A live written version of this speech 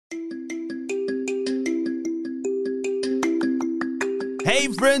Hey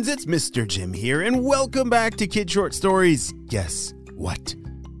friends, it's Mr. Jim here, and welcome back to Kid Short Stories. Guess what?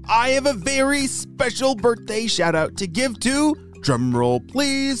 I have a very special birthday shout out to give to, drumroll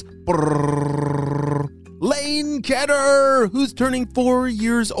please, Lane Ketter, who's turning 4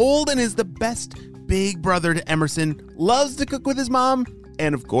 years old and is the best big brother to Emerson, loves to cook with his mom,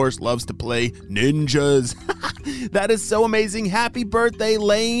 and of course loves to play ninjas. That is so amazing. Happy birthday,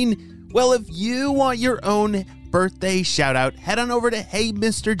 Lane. Well, if you want your own birthday shout out, head on over to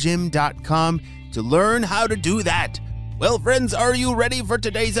heymrjim.com to learn how to do that. Well, friends, are you ready for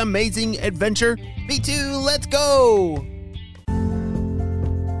today's amazing adventure? Me too, let's go!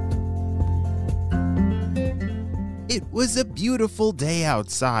 It was a beautiful day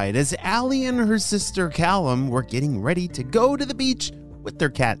outside as Allie and her sister Callum were getting ready to go to the beach with their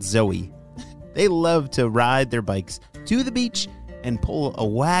cat Zoe. They love to ride their bikes to the beach and pull a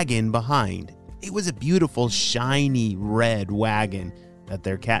wagon behind. It was a beautiful, shiny red wagon that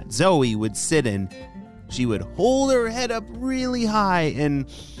their cat Zoe would sit in. She would hold her head up really high and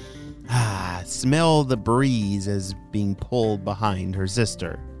smell the breeze as being pulled behind her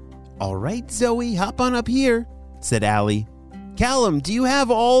sister. "All right, Zoe, hop on up here," said Allie. "Callum, do you have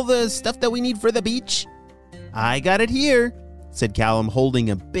all the stuff that we need for the beach?" "I got it here," said Callum,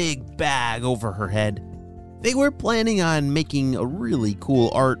 holding a big bag over her head. They were planning on making a really cool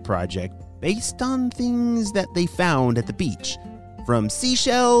art project based on things that they found at the beach, from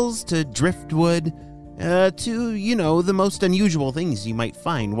seashells to driftwood, to, the most unusual things you might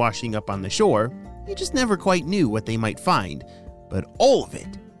find washing up on the shore. You just never quite knew what they might find, but all of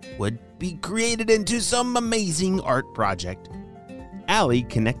it would be created into some amazing art project. Allie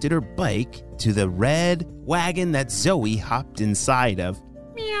connected her bike to the red wagon that Zoe hopped inside of.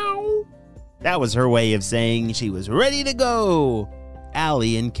 Meow. That was her way of saying she was ready to go.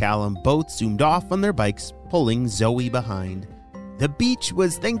 Allie and Callum both zoomed off on their bikes, pulling Zoe behind. The beach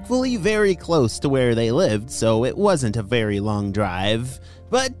was thankfully very close to where they lived, so it wasn't a very long drive,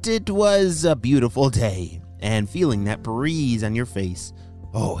 but it was a beautiful day, and feeling that breeze on your face,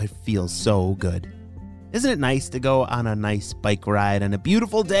 oh, it feels so good. Isn't it nice to go on a nice bike ride on a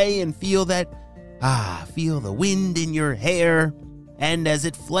beautiful day and feel the wind in your hair, and as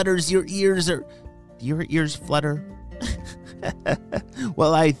it flutters your ears, or do your ears flutter?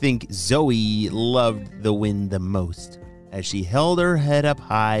 Well, I think Zoe loved the wind the most. As she held her head up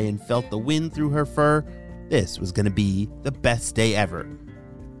high and felt the wind through her fur, this was going to be the best day ever.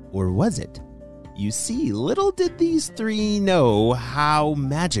 Or was it? You see, little did these three know how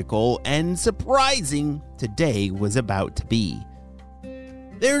magical and surprising today was about to be.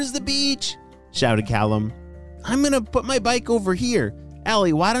 "There's the beach," shouted Callum. "I'm going to put my bike over here.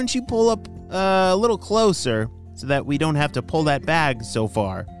 Allie, why don't you pull up a little closer so that we don't have to pull that bag so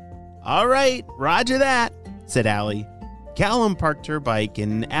far?" "All right, roger that," said Allie. Callum parked her bike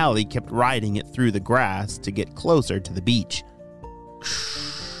and Allie kept riding it through the grass to get closer to the beach.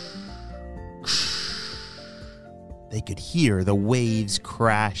 They could hear the waves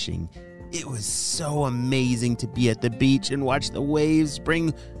crashing. It was so amazing to be at the beach and watch the waves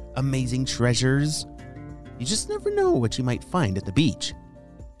bring amazing treasures. You just never know what you might find at the beach.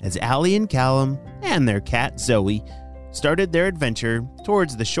 As Allie and Callum and their cat Zoe started their adventure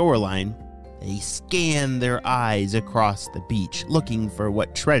towards the shoreline, they scanned their eyes across the beach, looking for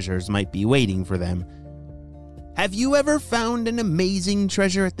what treasures might be waiting for them. Have you ever found an amazing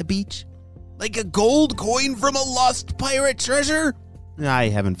treasure at the beach? Like a gold coin from a lost pirate treasure? I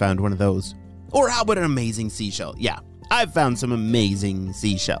haven't found one of those. Or how about an amazing seashell? Yeah, I've found some amazing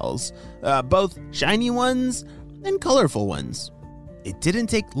seashells, both shiny ones and colorful ones. It didn't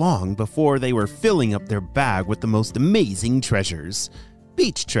take long before they were filling up their bag with the most amazing treasures.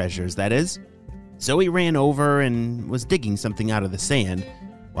 Beach treasures, that is. Zoe ran over and was digging something out of the sand,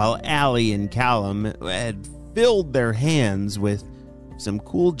 while Allie and Callum had filled their hands with some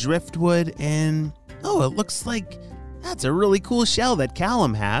cool driftwood and, it looks like that's a really cool shell that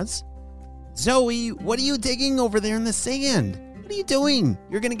Callum has. "Zoe, what are you digging over there in the sand? What are you doing?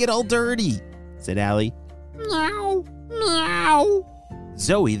 You're gonna get all dirty," said Allie. "Meow, meow."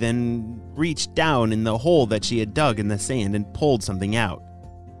 Zoe then reached down in the hole that she had dug in the sand and pulled something out.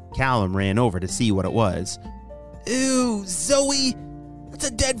 Callum ran over to see what it was. "Ew, Zoe, that's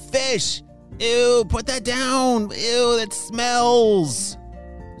a dead fish. Ew, put that down. Ew, that smells."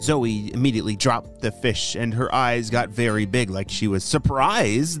 Zoe immediately dropped the fish and her eyes got very big, like she was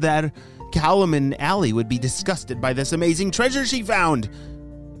surprised that Callum and Allie would be disgusted by this amazing treasure she found.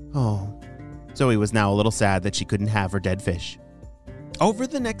 Oh, Zoe was now a little sad that she couldn't have her dead fish. Over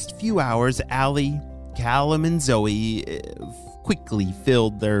the next few hours, Allie, Callum, and Zoe quickly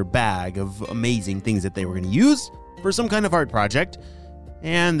filled their bag of amazing things that they were going to use for some kind of art project.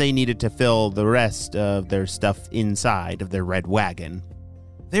 and they needed to fill the rest of their stuff inside of their red wagon.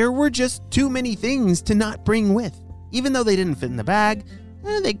 There were just too many things to not bring with. Even though they didn't fit in the bag,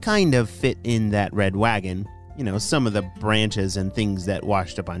 they kind of fit in that red wagon. You know, some of the branches and things that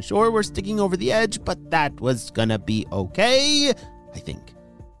washed up on shore were sticking over the edge, but that was gonna be okay, I think.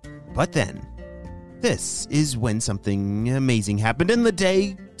 But then, this is when something amazing happened, and the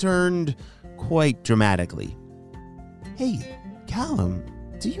day turned quite dramatically. "Hey, Callum,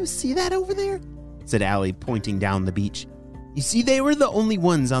 do you see that over there?" said Allie, pointing down the beach. You see, they were the only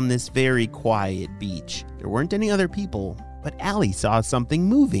ones on this very quiet beach. There weren't any other people, but Allie saw something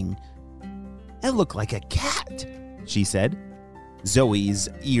moving. "It looked like a cat," she said. Zoe's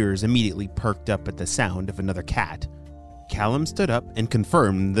ears immediately perked up at the sound of another cat. Callum stood up and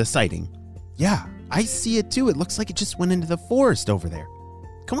confirmed the sighting. "Yeah, I see it too. It looks like it just went into the forest over there.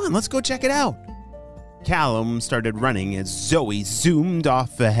 Come on, let's go check it out." Callum started running as Zoe zoomed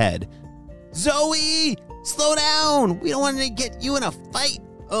off ahead. "Zoe, slow down! We don't want to get you in a fight."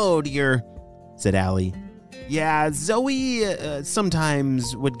 "Oh dear," said Allie. Yeah, Zoe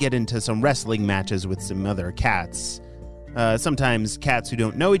sometimes would get into some wrestling matches with some other cats. Sometimes cats who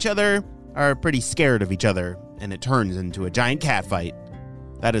don't know each other are pretty scared of each other, and it turns into a giant cat fight.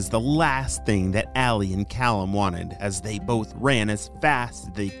 That is the last thing that Allie and Callum wanted, as they both ran as fast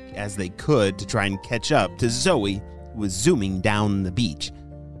as they could to try and catch up to Zoe, who was zooming down the beach.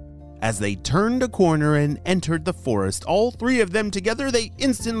 As they turned a corner and entered the forest, all three of them together, they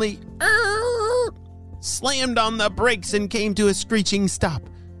instantly slammed on the brakes and came to a screeching stop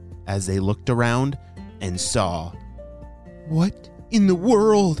as they looked around and saw. "What in the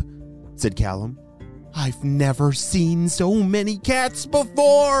world?" said Callum. "I've never seen so many cats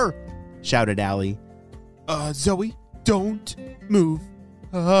before," shouted Allie. Zoe, don't move.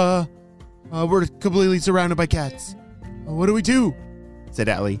 We're completely surrounded by cats. What do we do?" said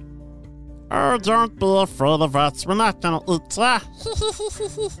Allie. "Oh, don't be afraid of us. We're not gonna eat ya,"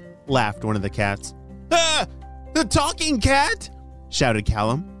 laughed one of the cats. The talking cat!" shouted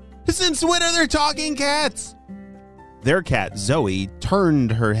Callum. "Since when are there talking cats?" Their cat, Zoe,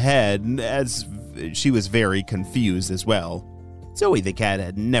 turned her head as she was very confused as well. Zoe the cat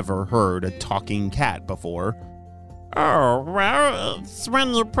had never heard a talking cat before. "Oh, well, it's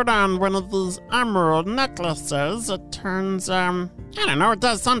when you put on one of these emerald necklaces, it turns, I don't know, it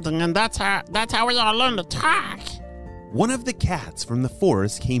does something, and that's how we all learn to talk." One of the cats from the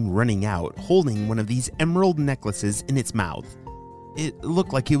forest came running out, holding one of these emerald necklaces in its mouth. It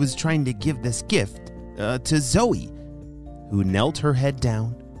looked like it was trying to give this gift to Zoe, who knelt her head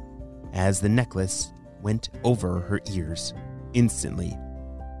down as the necklace went over her ears. Instantly,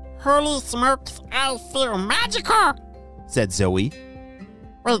 "Holy smokes, I feel magical," said Zoe.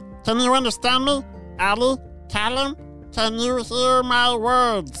 "Wait, can you understand me? Allie, Callum, can you hear my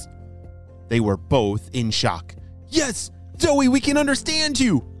words?" They were both in shock. "Yes, Zoe, we can understand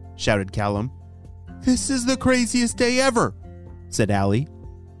you," shouted Callum. "This is the craziest day ever," said Allie.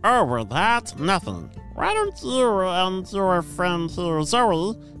 "Oh, well, that's nothing. Why don't you and your friend here,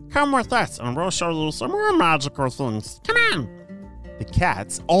 Zoe, come with us and we'll show you some more magical things. Come on." The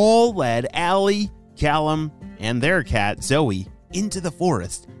cats all led Allie, Callum, and their cat, Zoe, into the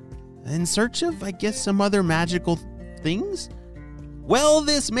forest in search of, I guess, some other magical things. Well,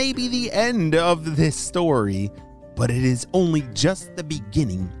 this may be the end of this story, but it is only just the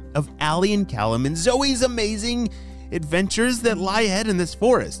beginning of Allie and Callum and Zoe's amazing adventures that lie ahead in this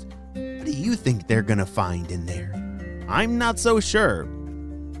forest. What do you think they're gonna find in there? I'm not so sure,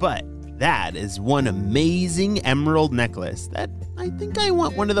 but that is one amazing emerald necklace that I think I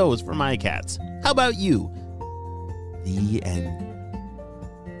want one of those for my cats. How about you? The end.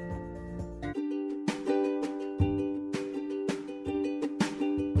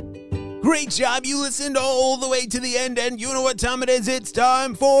 Great job, you listened all the way to the end, and you know what time it is. It's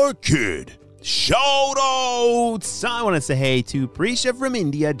time for Kid Shoutouts! I want to say hey to Prisha from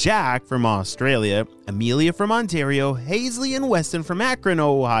India, Jack from Australia, Amelia from Ontario, Hazley and Weston from Akron,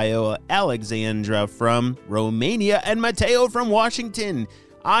 Ohio, Alexandra from Romania, and Mateo from Washington.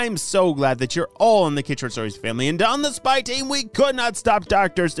 I'm so glad that you're all in the Kid Short Stories family, and on the Spy Team, we could not stop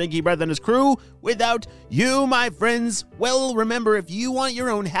Dr. Stinky Breath and his crew without you, my friends. Well, remember, if you want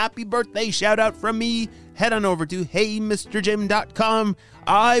your own happy birthday shout out from me, head on over to heymrjim.com.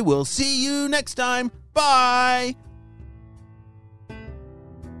 I will see you next time. Bye!